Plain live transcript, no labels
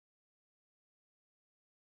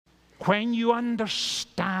when you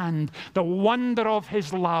understand the wonder of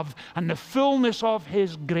His love and the fullness of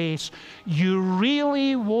His grace, you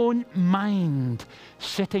really won't mind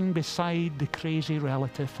sitting beside the crazy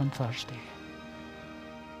relative on Thursday.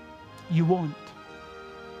 You won't.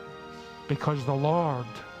 Because the Lord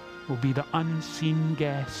will be the unseen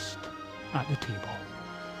guest at the table.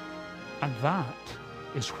 And that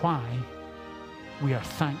is why we are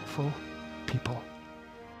thankful people.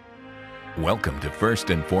 Welcome to First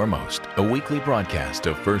and Foremost, a weekly broadcast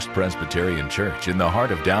of First Presbyterian Church in the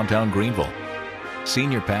heart of downtown Greenville.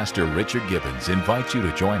 Senior Pastor Richard Gibbons invites you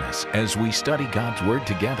to join us as we study God's Word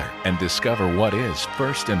together and discover what is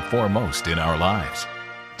first and foremost in our lives.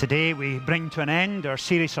 Today we bring to an end our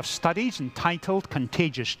series of studies entitled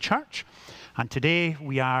Contagious Church. And today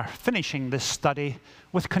we are finishing this study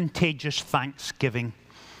with Contagious Thanksgiving.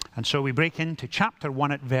 And so we break into chapter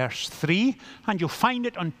 1 at verse 3, and you'll find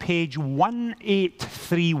it on page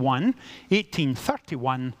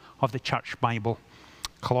 1831 of the Church Bible,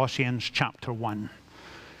 Colossians chapter 1.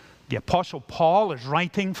 The Apostle Paul is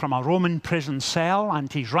writing from a Roman prison cell,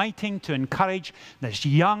 and he's writing to encourage this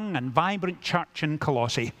young and vibrant church in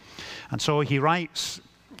Colossae. And so he writes,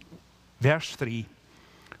 verse 3,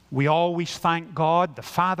 "We always thank God, the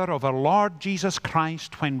Father of our Lord Jesus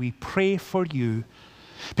Christ, when we pray for you,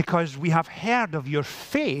 because we have heard of your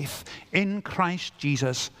faith in Christ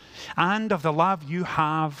Jesus and of the love you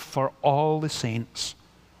have for all the saints.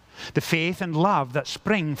 The faith and love that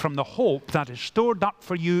spring from the hope that is stored up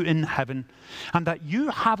for you in heaven, and that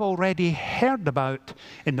you have already heard about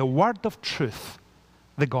in the word of truth,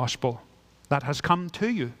 the gospel that has come to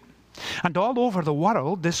you. And all over the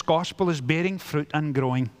world, this gospel is bearing fruit and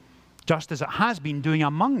growing, just as it has been doing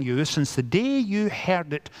among you since the day you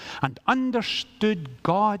heard it and understood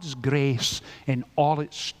God's grace in all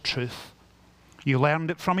its truth. You learned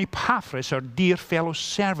it from Epaphras, our dear fellow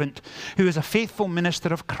servant, who is a faithful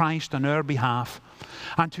minister of Christ on our behalf,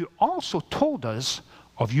 and who also told us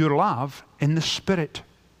of your love in the Spirit.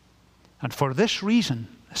 And for this reason,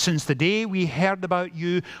 since the day we heard about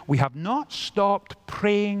you, we have not stopped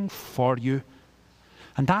praying for you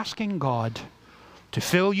and asking God to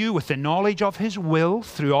fill you with the knowledge of His will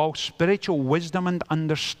through all spiritual wisdom and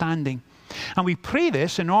understanding. And we pray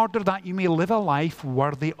this in order that you may live a life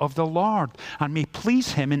worthy of the Lord and may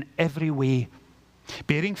please Him in every way,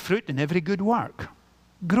 bearing fruit in every good work,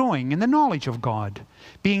 growing in the knowledge of God,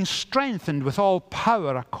 being strengthened with all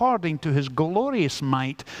power according to His glorious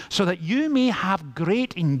might, so that you may have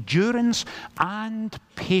great endurance and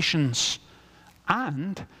patience,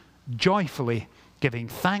 and joyfully giving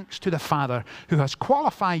thanks to the Father who has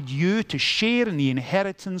qualified you to share in the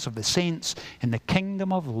inheritance of the saints in the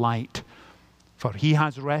kingdom of light. For He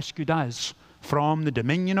has rescued us from the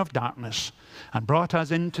dominion of darkness and brought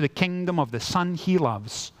us into the kingdom of the Son He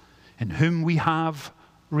loves, in whom we have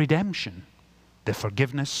redemption, the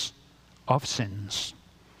forgiveness of sins."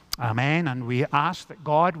 Amen. And we ask that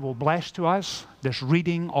God will bless to us this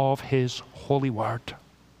reading of His holy word.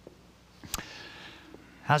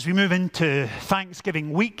 As we move into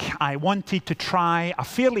Thanksgiving week, I wanted to try a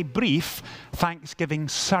fairly brief Thanksgiving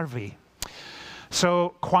survey.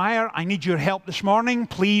 So, choir, I need your help this morning.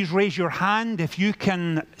 Please raise your hand if you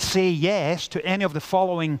can say yes to any of the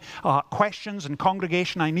following questions, and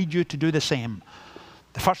congregation, I need you to do the same.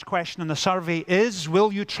 The first question in the survey is,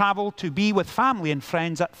 will you travel to be with family and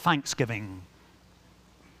friends at Thanksgiving?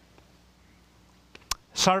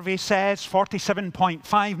 Survey says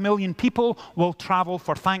 47.5 million people will travel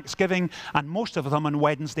for Thanksgiving, and most of them on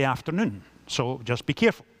Wednesday afternoon. So just be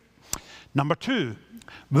careful. Number 2,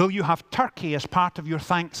 will you have turkey as part of your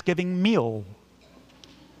Thanksgiving meal?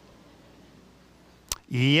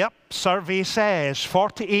 Yep, survey says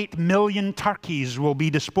 48 million turkeys will be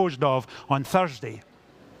disposed of on Thursday,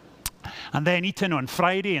 and then eaten on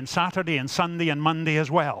Friday and Saturday and Sunday and Monday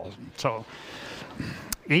as well. So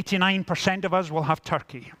 89% of us will have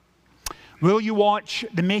turkey. Will you watch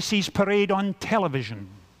the Macy's parade on television?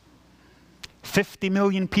 50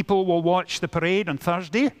 million people will watch the parade on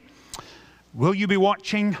Thursday. Will you be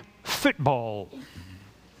watching football?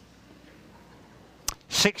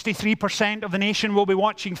 63% of the nation will be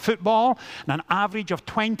watching football, and an average of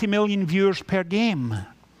 20 million viewers per game.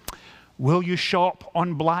 Will you shop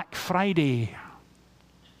on Black Friday?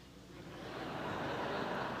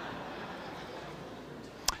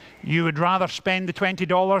 You would rather spend the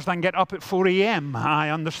 $20 than get up at 4 a.m.,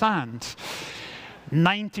 I understand.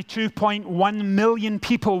 92.1 million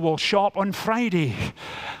people will shop on Friday.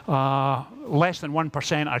 Less than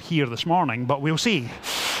 1% are here this morning, but we'll see.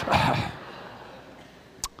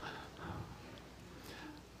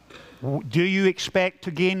 Do you expect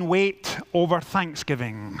to gain weight over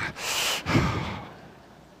Thanksgiving?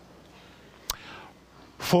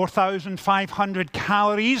 4,500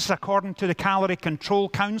 calories, according to the Calorie Control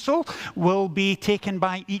Council, will be taken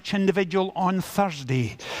by each individual on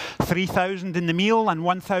Thursday. 3,000 in the meal and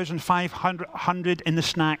 1,500 in the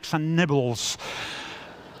snacks and nibbles.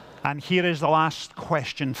 And here is the last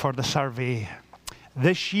question for the survey.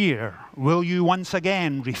 This year, will you once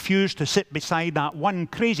again refuse to sit beside that one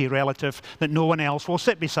crazy relative that no one else will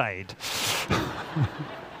sit beside?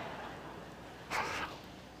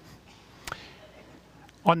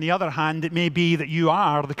 On the other hand, it may be that you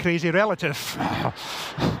are the crazy relative.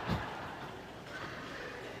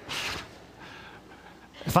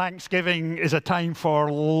 Thanksgiving is a time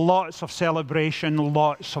for lots of celebration,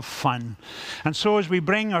 lots of fun. And so as we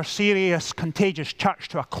bring our serious Contagious Church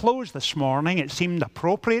to a close this morning, it seemed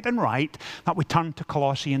appropriate and right that we turn to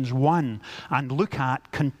Colossians 1 and look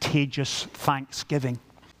at contagious thanksgiving.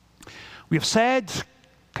 We have said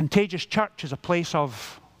Contagious Church is a place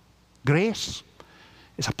of grace.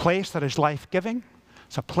 It's a place that is life-giving.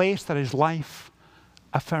 It's a place that is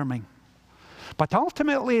life-affirming. But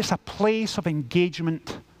ultimately, it's a place of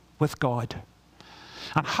engagement with God.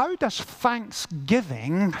 And how does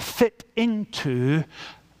thanksgiving fit into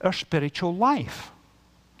our spiritual life?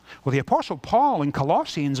 Well, the Apostle Paul in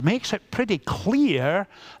Colossians makes it pretty clear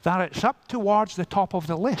that it's up towards the top of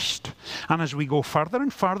the list. And as we go further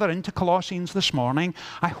and further into Colossians this morning,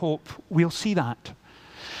 I hope we'll see that.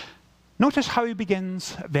 Notice how he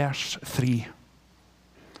begins verse 3.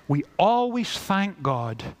 We always thank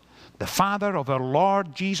God, the Father of our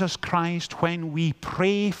Lord Jesus Christ, when we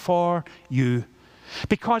pray for you,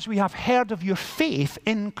 because we have heard of your faith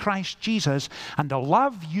in Christ Jesus and the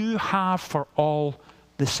love you have for all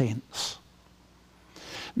the saints.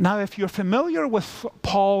 Now, if you're familiar with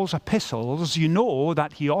Paul's epistles, you know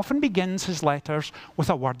that he often begins his letters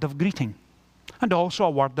with a word of greeting and also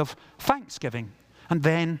a word of thanksgiving and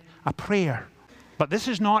then a prayer. But this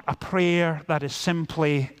is not a prayer that is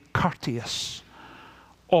simply courteous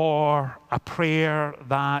or a prayer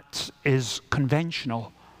that is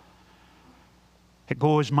conventional. It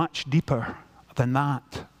goes much deeper than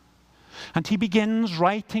that. And he begins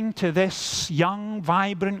writing to this young,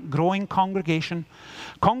 vibrant, growing congregation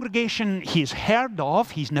he's heard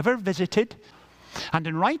of, he's never visited. And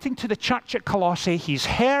in writing to the church at Colossae, he's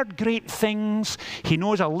heard great things, he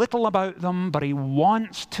knows a little about them, but he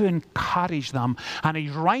wants to encourage them. And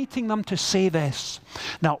he's writing them to say this: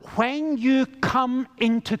 now, when you come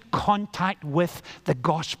into contact with the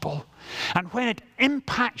gospel, and when it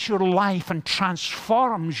impacts your life and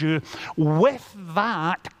transforms you, with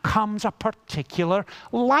that comes a particular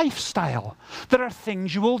lifestyle. There are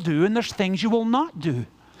things you will do and there's things you will not do.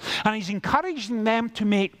 And he's encouraging them to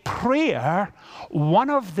make prayer one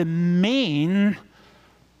of the main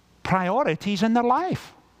priorities in their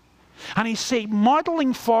life. And he's saying,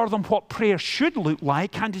 modeling for them what prayer should look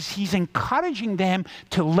like, and he's encouraging them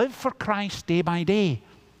to live for Christ day by day.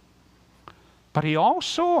 But he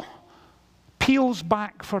also peels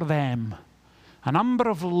back for them a number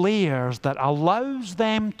of layers that allows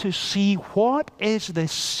them to see what is the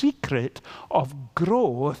secret of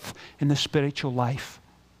growth in the spiritual life.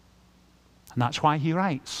 And that's why he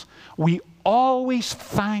writes, we always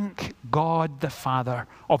thank God the Father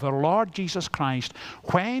of our Lord Jesus Christ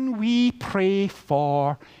when we pray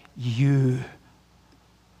for you.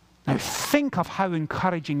 Now think of how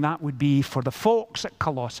encouraging that would be for the folks at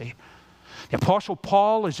Colossae. The Apostle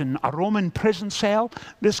Paul is in a Roman prison cell.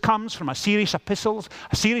 This comes from a series of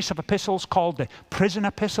epistles called the prison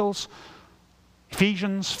epistles.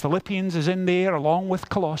 Ephesians, Philippians is in there along with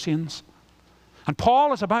Colossians. And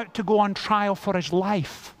Paul is about to go on trial for his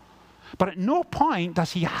life. But at no point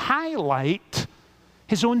does he highlight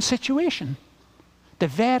his own situation. The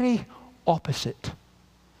very opposite.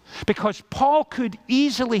 Because Paul could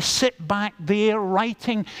easily sit back there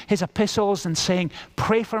writing his epistles and saying,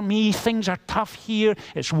 pray for me, things are tough here,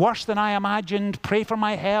 it's worse than I imagined, pray for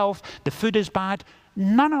my health, the food is bad.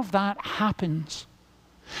 None of that happens.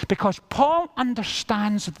 Because Paul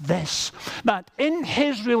understands this, that in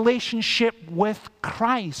his relationship with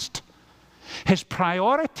Christ, his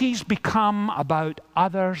priorities become about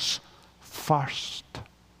others first.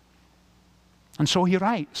 And so he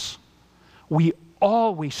writes, we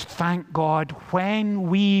always thank God when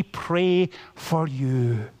we pray for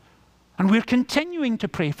you. And we're continuing to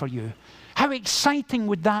pray for you. How exciting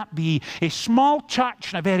would that be? A small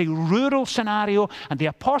church in a very rural scenario, and the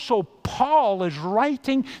Apostle Paul is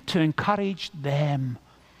writing to encourage them.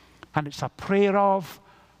 And it's a prayer of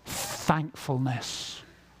thankfulness.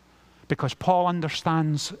 because Paul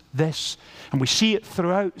understands this, and we see it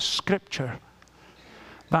throughout Scripture,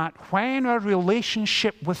 that when our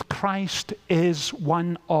relationship with Christ is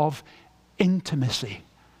one of intimacy,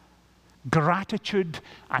 gratitude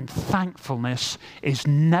and thankfulness is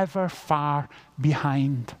never far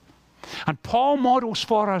behind. And Paul models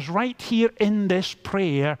for us right here in this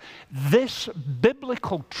prayer this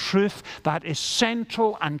biblical truth that is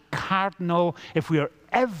central and cardinal if we are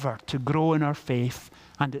ever to grow in our faith.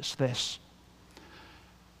 And it's this: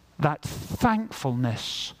 that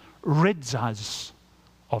thankfulness rids us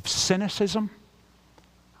of cynicism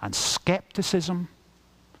and skepticism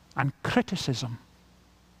and criticism.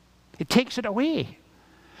 It takes it away.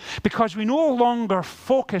 Because we no longer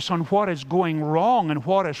focus on what is going wrong and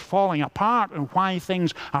what is falling apart and why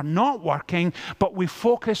things are not working, but we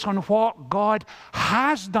focus on what God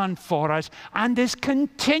has done for us and is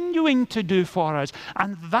continuing to do for us.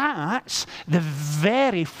 And that's the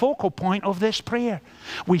very focal point of this prayer.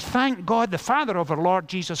 We thank God, the Father of our Lord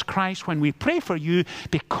Jesus Christ, when we pray for you,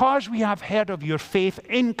 because we have heard of your faith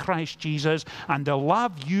in Christ Jesus and the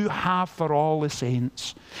love you have for all the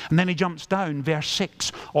saints. And then he jumps down, verse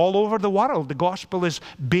 6. All over the world, the gospel is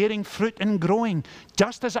bearing fruit and growing,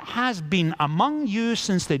 just as it has been among you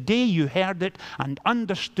since the day you heard it and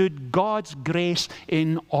understood God's grace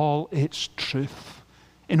in all its truth.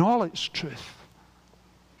 In all its truth.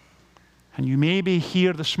 And you may be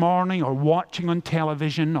here this morning or watching on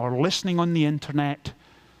television or listening on the internet,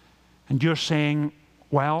 and you're saying,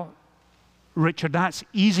 well, Richard, that's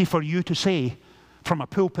easy for you to say from a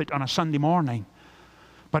pulpit on a Sunday morning.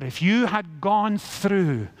 But if you had gone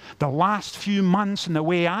through the last few months in the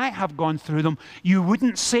way I have gone through them, you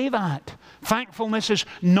wouldn't say that. Thankfulness is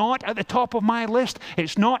not at the top of my list.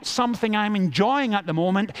 It's not something I'm enjoying at the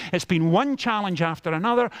moment. It's been one challenge after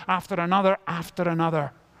another, after another, after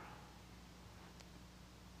another.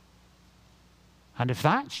 And if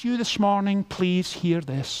that's you this morning, please hear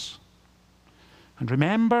this. And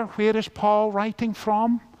remember, where is Paul writing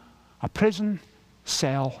from? A prison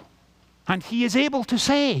cell. And he is able to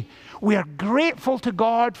say, we are grateful to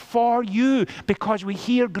God for you because we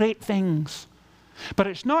hear great things. But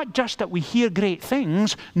it's not just that we hear great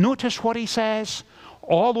things. Notice what he says.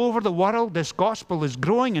 All over the world, this gospel is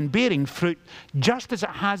growing and bearing fruit, just as it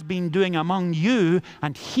has been doing among you.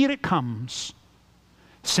 And here it comes.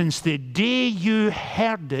 Since the day you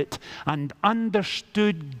heard it and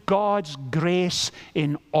understood God's grace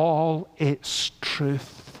in all its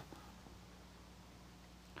truth.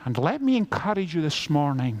 And let me encourage you this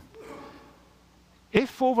morning,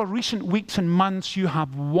 if over recent weeks and months you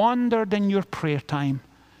have wandered in your prayer time,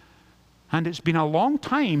 and it's been a long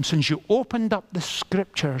time since you opened up the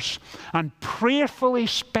Scriptures and prayerfully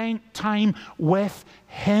spent time with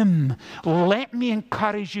Him, let me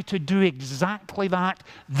encourage you to do exactly that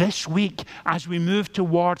this week as we move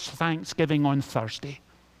towards Thanksgiving on Thursday.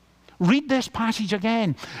 Read this passage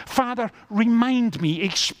again. Father, remind me,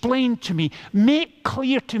 explain to me, make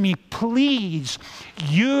clear to me, please,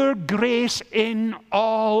 your grace in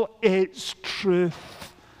all its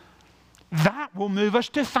truth. That will move us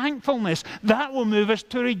to thankfulness. That will move us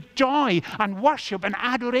to joy and worship and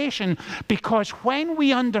adoration. Because when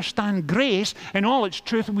we understand grace in all its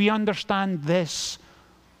truth, we understand this.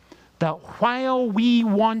 That while we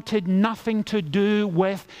wanted nothing to do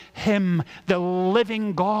with Him, the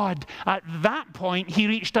living God, at that point He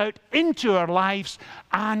reached out into our lives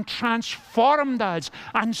and transformed us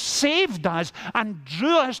and saved us and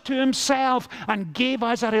drew us to Himself and gave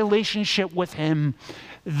us a relationship with Him.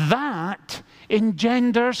 That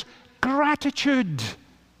engenders gratitude,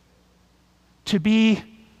 to be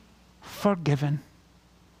forgiven.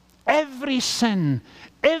 Every sin,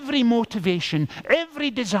 every motivation,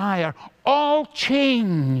 every desire, all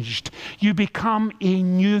changed. You become a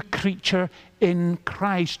new creature in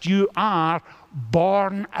Christ. You are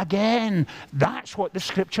born again. That's what the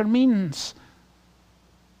Scripture means.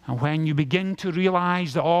 And when you begin to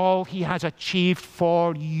realize that all He has achieved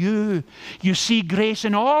for you, you see grace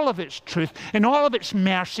in all of its truth, in all of its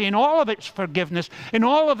mercy, in all of its forgiveness, in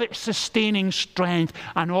all of its sustaining strength,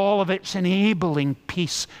 and all of its enabling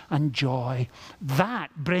peace and joy. That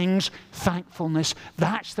brings thankfulness.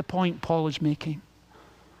 That's the point Paul is making.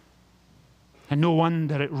 And no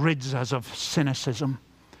wonder it rids us of cynicism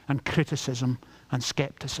and criticism and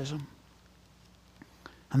skepticism.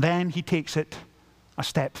 And then he takes it a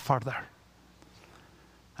step further.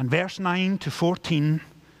 And verse 9 to 14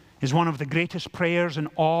 is one of the greatest prayers in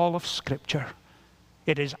all of Scripture.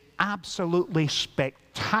 It is absolutely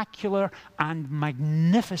spectacular and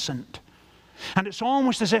magnificent. And it's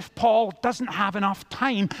almost as if Paul doesn't have enough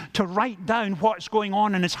time to write down what's going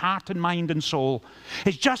on in his heart and mind and soul.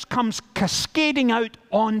 It just comes cascading out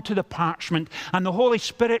onto the parchment, and the Holy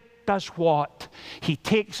Spirit does what? He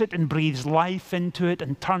takes it and breathes life into it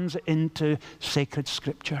and turns it into sacred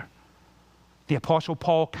Scripture. The Apostle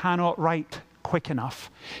Paul cannot write quick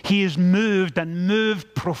enough. He is moved and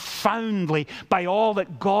moved profoundly by all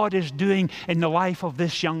that God is doing in the life of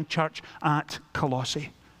this young church at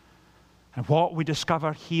Colossae. And what we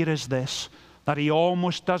discover here is this, that he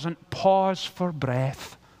almost doesn't pause for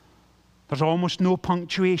breath. There's almost no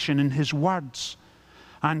punctuation in his words.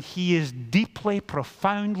 And he is deeply,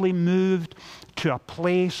 profoundly moved to a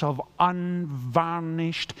place of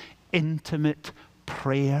unvarnished, intimate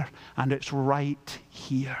prayer. And it's right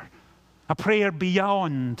here. A prayer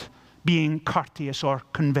beyond being courteous or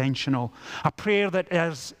conventional. A prayer that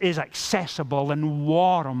is accessible and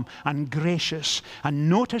warm and gracious. And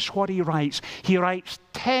notice what he writes. He writes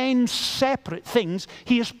 10 separate things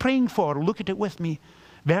he is praying for. Look at it with me.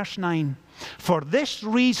 Verse 9. For this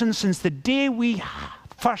reason, since the day we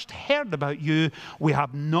first heard about you, we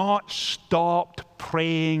have not stopped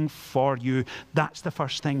praying for you. That's the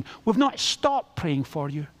first thing. We've not stopped praying for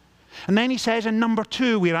you. And then he says in number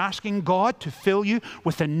 2, we're asking God to fill you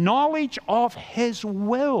with the knowledge of His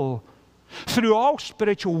will through all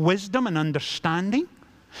spiritual wisdom and understanding.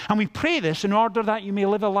 And we pray this in order that you may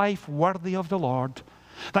live a life worthy of the Lord,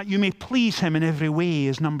 that you may please Him in every way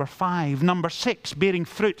is number 5. Number 6, bearing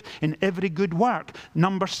fruit in every good work.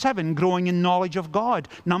 Number 7, growing in knowledge of God.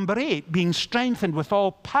 Number 8, being strengthened with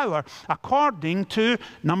all power according to,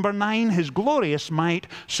 number 9, His glorious might,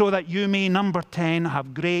 so that you may, number 10,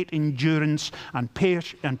 have great endurance and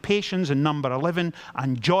patience in number 11,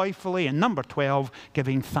 and joyfully in number 12,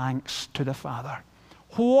 giving thanks to the Father.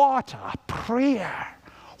 What a prayer!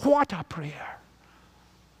 What a prayer!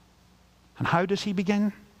 And how does he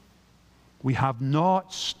begin? We have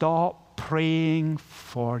not stopped praying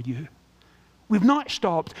for you. We've not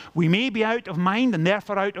stopped. We may be out of mind and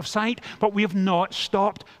therefore out of sight, but we have not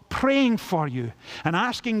stopped praying for you and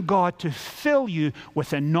asking God to fill you with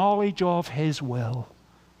the knowledge of His will.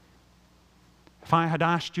 If I had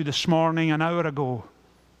asked you this morning, an hour ago,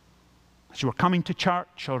 as you were coming to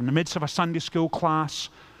church or in the midst of a Sunday school class,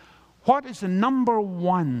 what is the number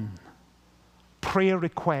one prayer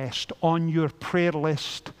request on your prayer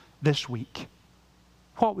list this week?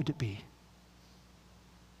 What would it be?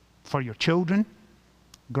 For your children,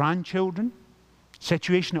 grandchildren,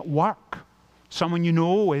 situation at work, someone you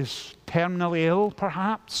know is terminally ill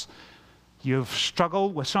perhaps, you've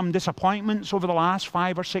struggled with some disappointments over the last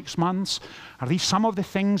 5 or 6 months. Are these some of the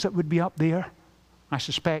things that would be up there? I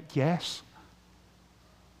suspect yes.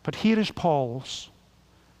 But here is Paul's.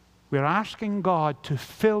 We're asking God to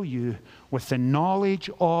fill you with the knowledge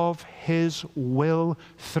of His will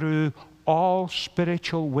through all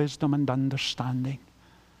spiritual wisdom and understanding.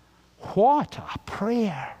 What a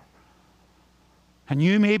prayer! And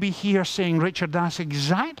you may be here saying, Richard, that's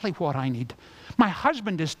exactly what I need. My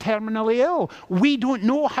husband is terminally ill. We don't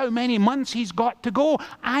know how many months he's got to go.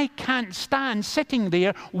 I can't stand sitting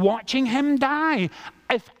there watching him die.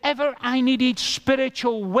 If ever I needed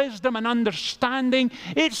spiritual wisdom and understanding,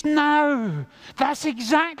 it's now. That's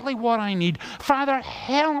exactly what I need. Father,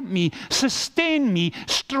 help me, sustain me,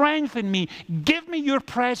 strengthen me. Give me your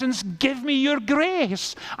presence, give me your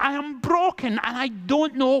grace. I am broken and I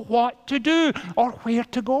don't know what to do or where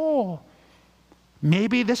to go.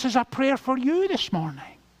 Maybe this is a prayer for you this morning.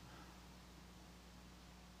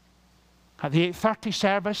 At the 8:30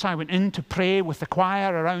 service, I went in to pray with the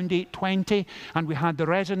choir around 8:20, and we had the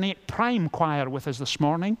Resonate Prime choir with us this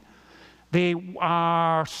morning. They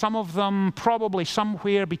are, some of them, probably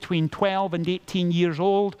somewhere between 12 and 18 years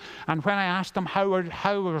old. And when I asked them, how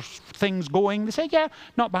are things going? They said, yeah,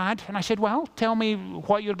 not bad. And I said, well, tell me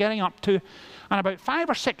what you're getting up to. And about 5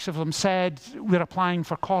 or 6 of them said, we're applying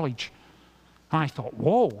for college. And I thought,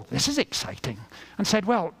 whoa, this is exciting. And said,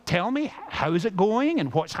 well, tell me, how is it going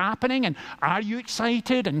and what's happening? And are you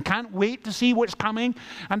excited and can't wait to see what's coming?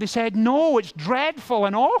 And they said, no, it's dreadful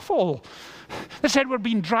and awful. They said, we're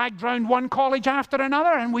being dragged round one college after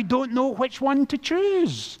another and we don't know which one to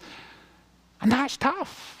choose. And that's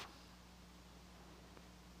tough.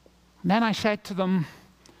 And then I said to them,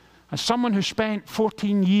 as someone who spent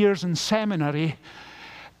 14 years in seminary,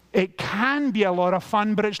 it can be a lot of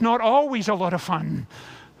fun, but it's not always a lot of fun.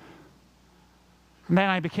 And then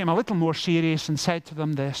I became a little more serious and said to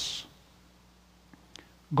them this: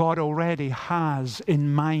 God already has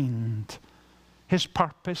in mind His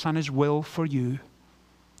purpose and His will for you.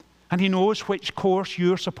 And He knows which course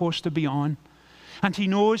you're supposed to be on. And He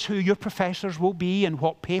knows who your professors will be and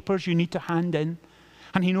what papers you need to hand in.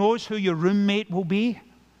 And He knows who your roommate will be.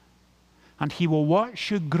 And He will watch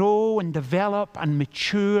you grow and develop and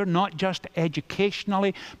mature, not just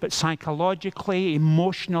educationally, but psychologically,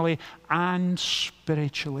 emotionally, and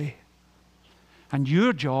spiritually. And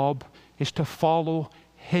your job is to follow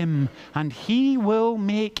Him, and He will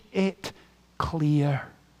make it clear.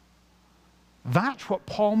 That's what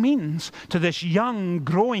Paul means to this young,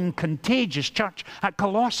 growing, contagious church at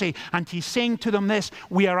Colossae. And he's saying to them this: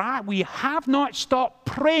 we have not stopped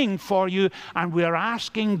praying for you, and we are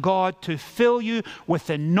asking God to fill you with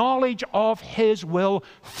the knowledge of His will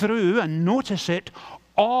through, and notice it,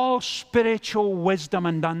 all spiritual wisdom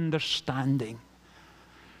and understanding.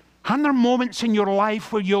 And there are moments in your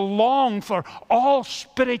life where you long for all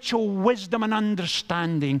spiritual wisdom and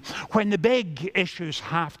understanding, when the big issues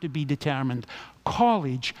have to be determined.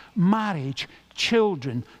 College, marriage,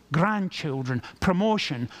 children, grandchildren,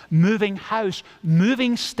 promotion, moving house,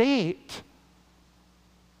 moving state.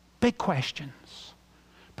 Big questions.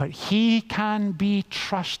 But He can be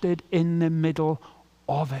trusted in the middle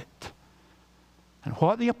of it. And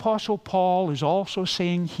what the Apostle Paul is also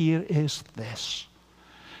saying here is this: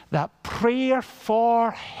 that prayer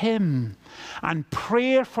for him and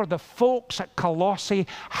prayer for the folks at Colossae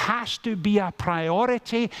has to be a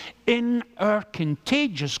priority in our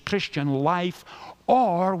contagious Christian life,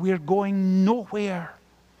 or we're going nowhere.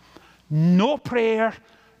 No prayer,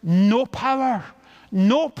 no power.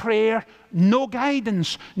 No prayer, no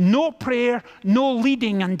guidance. No prayer, no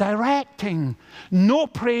leading and directing. No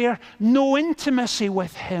prayer, no intimacy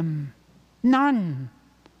with Him. None.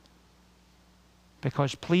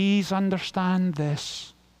 Because please understand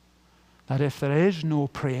this, that if there is no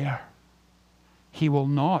prayer, He will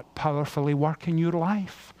not powerfully work in your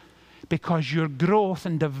life. Because your growth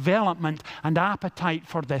and development and appetite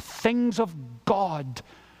for the things of God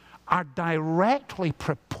are directly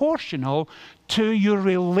proportional to your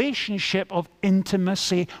relationship of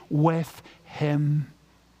intimacy with Him.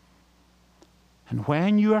 And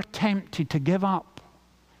when you are tempted to give up,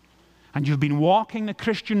 and you've been walking the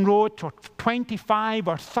Christian road for 25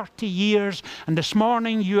 or 30 years, and this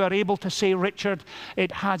morning you are able to say, Richard,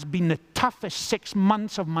 it has been the toughest 6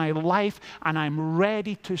 months of my life, and I'm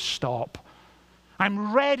ready to stop.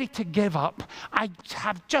 I'm ready to give up. I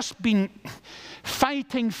have just been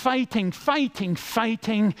fighting,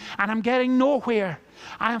 and I'm getting nowhere.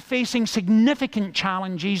 I am facing significant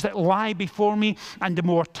challenges that lie before me, and the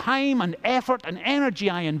more time and effort and energy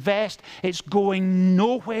I invest, it's going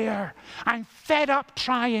nowhere. I'm fed up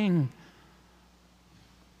trying.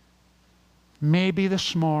 Maybe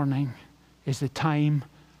this morning is the time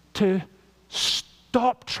to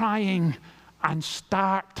stop trying and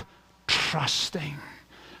start trusting.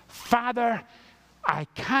 Father, I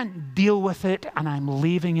can't deal with it, and I'm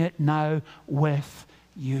leaving it now with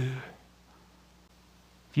You.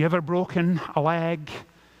 Have you ever broken a leg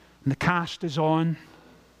and the cast is on,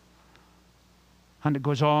 and it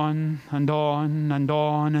goes on and on and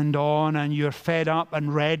on and on, and you're fed up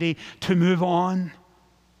and ready to move on?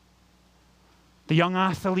 The young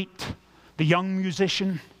athlete, the young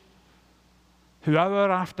musician, who hour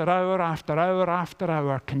after hour after hour after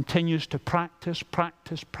hour continues to practice,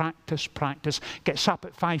 gets up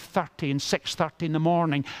at 5:30 and 6:30 in the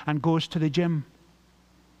morning and goes to the gym.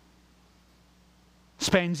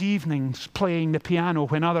 Spends evenings playing the piano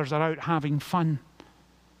when others are out having fun.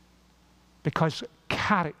 Because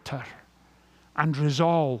character and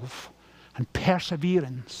resolve and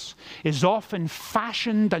perseverance is often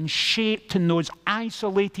fashioned and shaped in those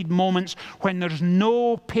isolated moments when there's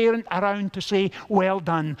no parent around to say, well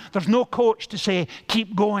done. There's no coach to say,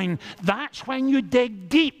 keep going. That's when you dig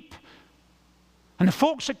deep. And the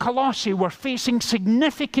folks at Colossae were facing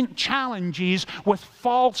significant challenges with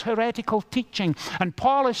false heretical teaching. And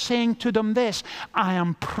Paul is saying to them this: I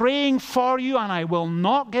am praying for you, and I will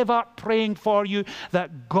not give up praying for you,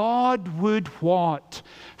 that God would what?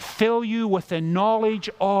 Fill you with the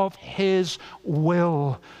knowledge of His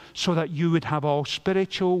will, so that you would have all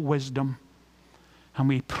spiritual wisdom. And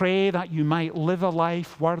we pray that you might live a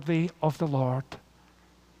life worthy of the Lord.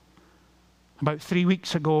 About 3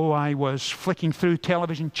 weeks ago, I was flicking through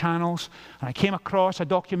television channels, and I came across a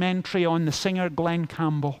documentary on the singer Glenn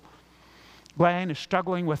Campbell. Glenn is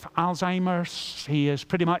struggling with Alzheimer's. He is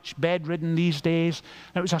pretty much bedridden these days.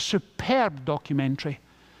 And it was a superb documentary.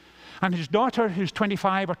 And his daughter, who's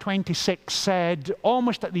 25 or 26, said,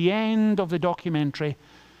 almost at the end of the documentary,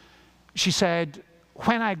 she said,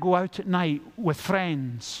 when I go out at night with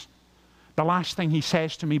friends, the last thing he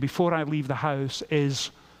says to me before I leave the house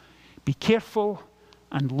is, be careful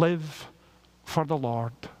and live for the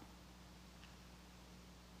Lord.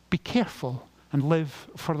 Be careful and live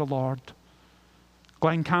for the Lord.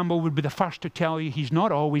 Glenn Campbell would be the first to tell you he's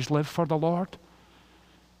not always lived for the Lord.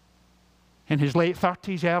 In his late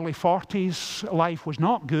 30s, early 40s, life was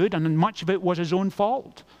not good, and much of it was his own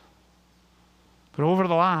fault. But over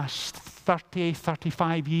the last 30,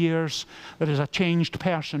 35 years, there is a changed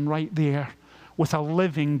person right there with a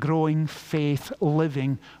living, growing faith,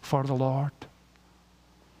 living for the Lord.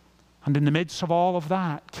 And in the midst of all of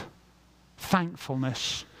that,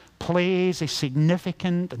 thankfulness plays a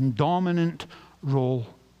significant and dominant role.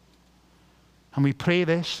 And we pray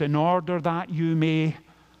this in order that you may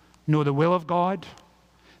know the will of God,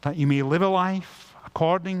 that you may live a life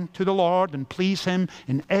according to the Lord and please Him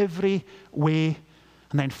in every way.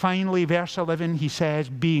 And then finally, verse 11, he says,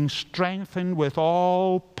 being strengthened with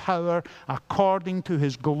all power according to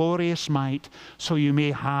His glorious might, so you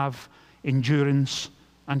may have endurance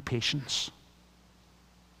and patience.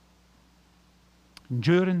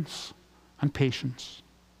 Endurance and patience.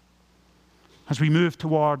 As we move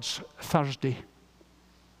towards Thursday,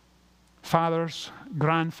 fathers,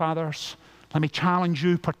 grandfathers, let me challenge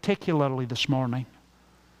you particularly this morning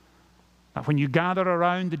that when you gather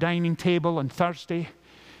around the dining table on Thursday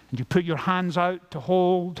and you put your hands out to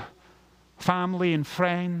hold family and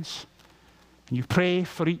friends and you pray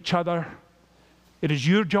for each other, it is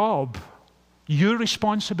your job, your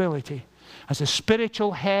responsibility as the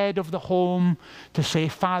spiritual head of the home to say,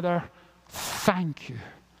 Father, thank you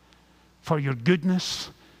for your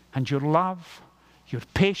goodness and your love, your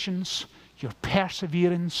patience, your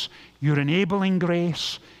perseverance, your enabling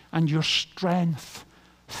grace, and your strength.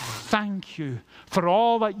 Thank you for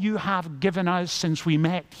all that you have given us since we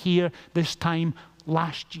met here this time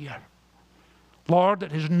last year. Lord,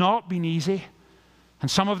 it has not been easy, and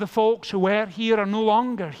some of the folks who were here are no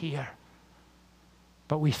longer here.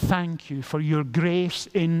 But we thank you for your grace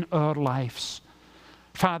in our lives.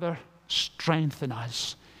 Father, strengthen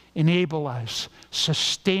us. Enable us,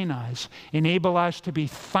 sustain us, enable us to be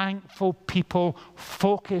thankful people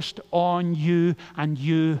focused on you and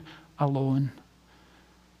you alone.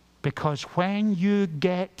 Because when you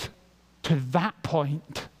get to that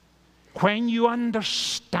point, when you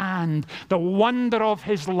understand the wonder of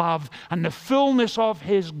His love and the fullness of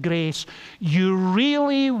His grace, you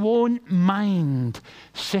really won't mind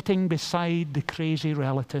sitting beside the crazy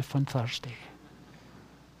relative on Thursday.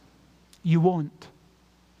 You won't.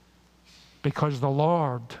 Because the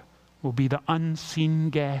Lord will be the unseen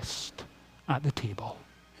guest at the table.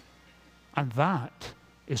 And that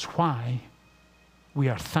is why we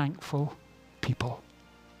are thankful people.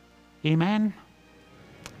 Amen?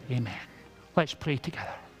 Amen. Let's pray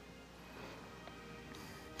together.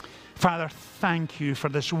 Father, thank you for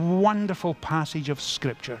this wonderful passage of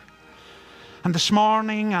Scripture. And this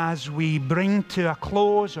morning, as we bring to a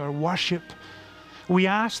close our worship, we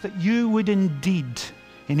ask that you would indeed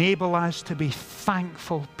enable us to be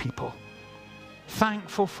thankful people.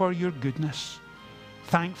 Thankful for your goodness.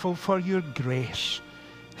 Thankful for your grace.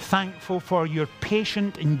 Thankful for your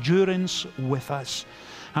patient endurance with us.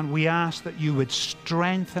 And we ask that you would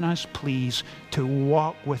strengthen us, please, to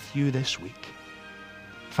walk with you this week.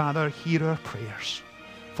 Father, hear our prayers,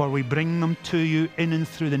 for we bring them to you in and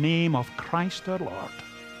through the name of Christ our Lord.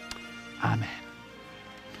 Amen.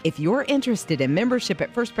 If you're interested in membership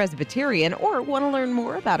at First Presbyterian or want to learn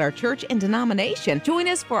more about our church and denomination, join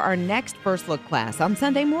us for our next First Look class on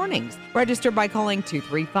Sunday mornings. Register by calling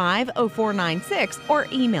 235-0496 or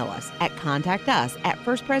email us at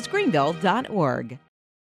contactus@firstpresgreenville.org.